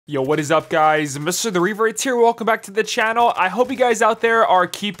Yo, what is up, guys? Mr. TheRevertz here. Welcome back to the channel. I hope you guys out there are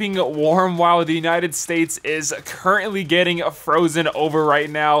keeping warm while the United States is currently getting frozen over right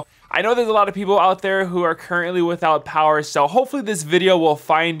now. I know there's a lot of people out there who are currently without power, so hopefully this video will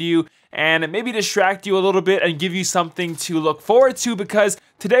find you and maybe distract you a little bit and give you something to look forward to, because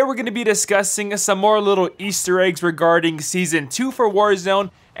today we're going to be discussing some more little Easter eggs regarding Season 2 for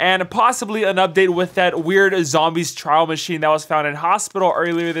Warzone, and possibly an update with that weird zombies trial machine that was found in hospital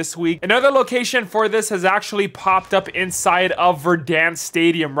earlier this week. Another location for this has actually popped up inside of Revertz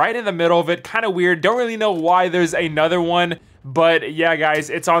Stadium, right in the middle of it. Kind of weird. Don't really know why there's another one, but yeah, guys,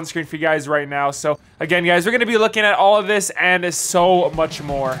 it's on screen for you guys right now. So again, guys, we're going to be looking at all of this and so much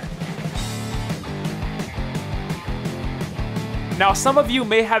more. Now, some of you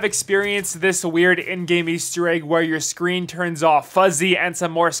may have experienced this weird in-game Easter egg where your screen turns off fuzzy and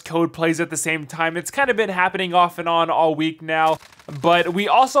some Morse code plays at the same time. It's kind of been happening off and on all week now, but we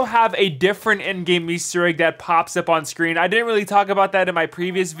also have a different in-game Easter egg that pops up on screen. I didn't really talk about that in my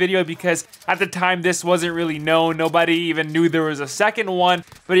previous video because at the time this wasn't really known. Nobody even knew there was a second one,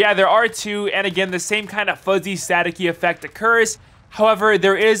 but yeah, there are two, and again, the same kind of fuzzy staticky effect occurs. However,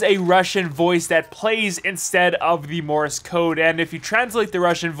 there is a Russian voice that plays instead of the Morse code, and if you translate the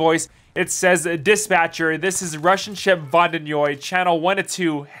Russian voice, it says, "Dispatcher, this is Russian ship Vodyanoy, channel 1 to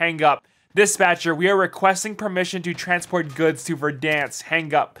 2, hang up. Dispatcher, we are requesting permission to transport goods to Revertz,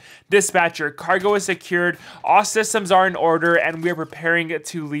 hang up. Dispatcher, cargo is secured, all systems are in order, and we are preparing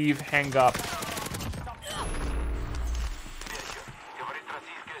to leave, hang up."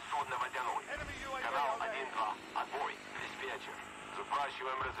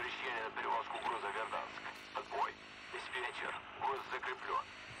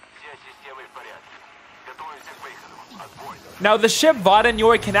 Now, the ship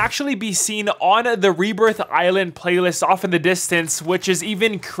Vodyanoy can actually be seen on the Rebirth Island playlist off in the distance, which is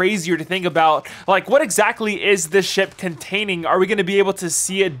even crazier to think about. Like, what exactly is this ship containing? Are we going to be able to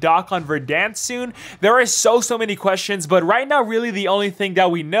see it dock on Revertz soon? There are so many questions, but right now, really the only thing that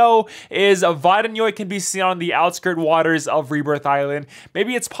we know is Vodyanoy can be seen on the outskirt waters of Rebirth Island.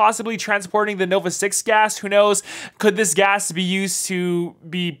 Maybe it's possibly transporting the Nova 6 gas, who knows? Could this gas be used to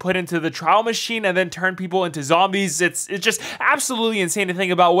be put into the trial machine and then turn people into zombies? It's just absolutely insane to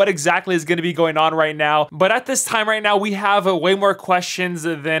think about what exactly is going to be going on right now. But at this time right now, we have way more questions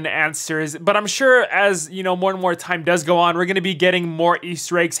than answers. But I'm sure as, you know, more and more time does go on, we're going to be getting more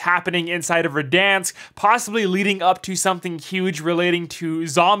Easter eggs happening inside of Revertz, possibly leading up to something huge relating to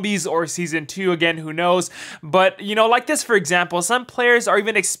zombies or Season 2. Again, who knows? But, you know, like this, for example, some players are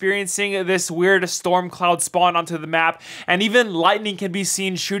even experiencing this weird storm cloud spawn onto the map, and even lightning can be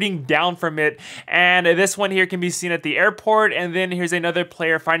seen shooting down from it. And this one here can be seen at the airport, and then here's another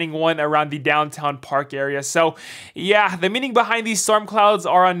player finding one around the downtown park area. So yeah, the meaning behind these storm clouds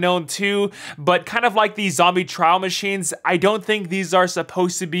are unknown too, but kind of like these zombie trial machines, I don't think these are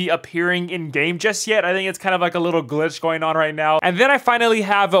supposed to be appearing in game just yet. I think it's kind of like a little glitch going on right now. And then I finally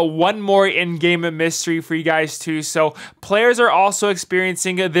have one more in-game mystery for you guys too. So players are also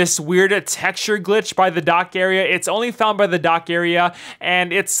experiencing this weird texture glitch by the dock area. It's only found by the dock area,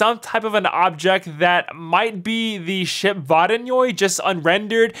 and it's some type of an object that might be the ship Vodyanoy, just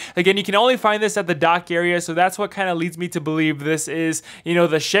unrendered. Again, you can only find this at the dock area, so that's what kind of leads me to believe this is, you know,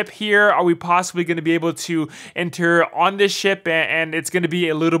 the ship here. Are we possibly going to be able to enter on this ship and it's going to be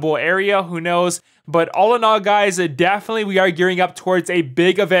a lootable area? Who knows? But all in all, guys, definitely we are gearing up towards a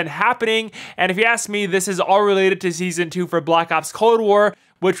big event happening. And if you ask me, this is all related to Season 2 for Black Ops Cold War,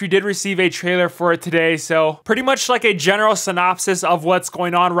 which we did receive a trailer for today. So pretty much like a general synopsis of what's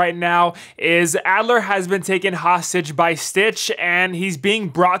going on right now is Adler has been taken hostage by Stitch, and he's being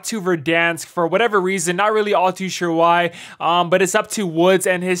brought to Verdansk for whatever reason, not really all too sure why, but it's up to Woods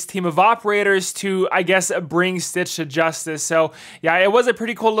and his team of operators to, I guess, bring Stitch to justice. So yeah, it was a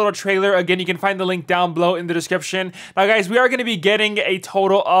pretty cool little trailer. Again, you can find the link down below in the description. Now, guys, we are going to be getting a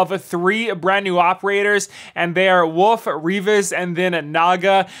total of 3 brand new operators, and they are Wolf, Revertz, and then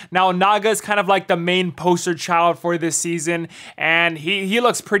Naga. Now, Naga is kind of like the main poster child for this season, and he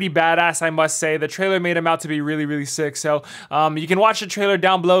looks pretty badass, I must say. The trailer made him out to be really sick. So you can watch the trailer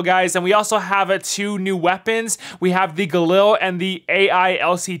down below, guys. And we also have 2 new weapons. We have the Galil and the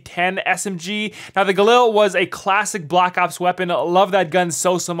AI-LC10 SMG. Now, the Galil was a classic Black Ops weapon. Love that gun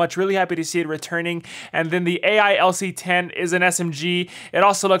so much. Really happy to see it returning. And then the AI-LC10 is an SMG. It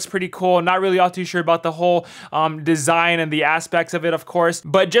also looks pretty cool. Not really all too sure about the whole design and the aspects of it, of course.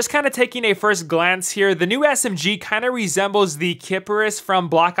 course. But just kind of taking a first glance here, the new SMG kind of resembles the Kiparis from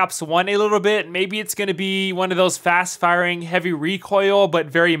Black Ops 1 a little bit. Maybe it's going to be one of those fast-firing, heavy recoil, but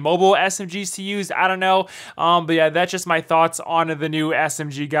very mobile SMGs to use. I don't know. But yeah, that's just my thoughts on the new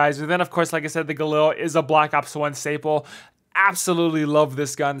SMG, guys. And then, of course, like I said, the Galil is a Black Ops 1 staple. Absolutely love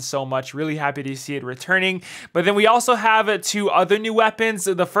this gun so much. Really happy to see it returning. But then we also have two other new weapons.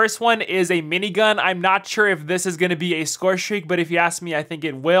 The first one is a minigun. I'm not sure if this is going to be a score streak, but if you ask me, I think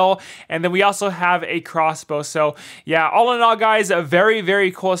it will. And then we also have a crossbow. So yeah, all in all, guys, very, very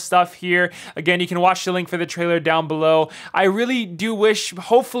cool stuff here. Again, you can watch the link for the trailer down below. I really do wish,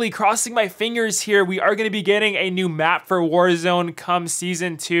 hopefully, crossing my fingers here, we are going to be getting a new map for Warzone come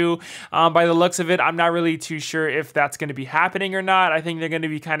Season 2. By the looks of it, I'm not really too sure if that's going to be happening or not. I think they're going to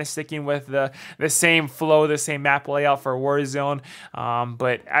be kind of sticking with the same flow, the same map layout for Warzone.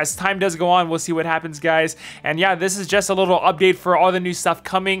 But as time does go on, we'll see what happens, guys. And yeah, this is just a little update for all the new stuff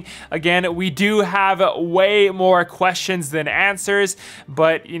coming. Again, we do have way more questions than answers,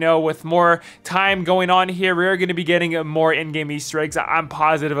 but you know, with more time going on here, we're going to be getting more in-game Easter eggs. I'm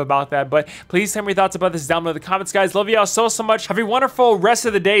positive about that. But please tell me your thoughts about this down below in the comments, guys. Love you all so much. Have a wonderful rest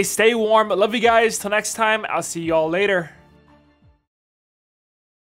of the day. Stay warm. Love you guys. Till next time, I'll see you all later.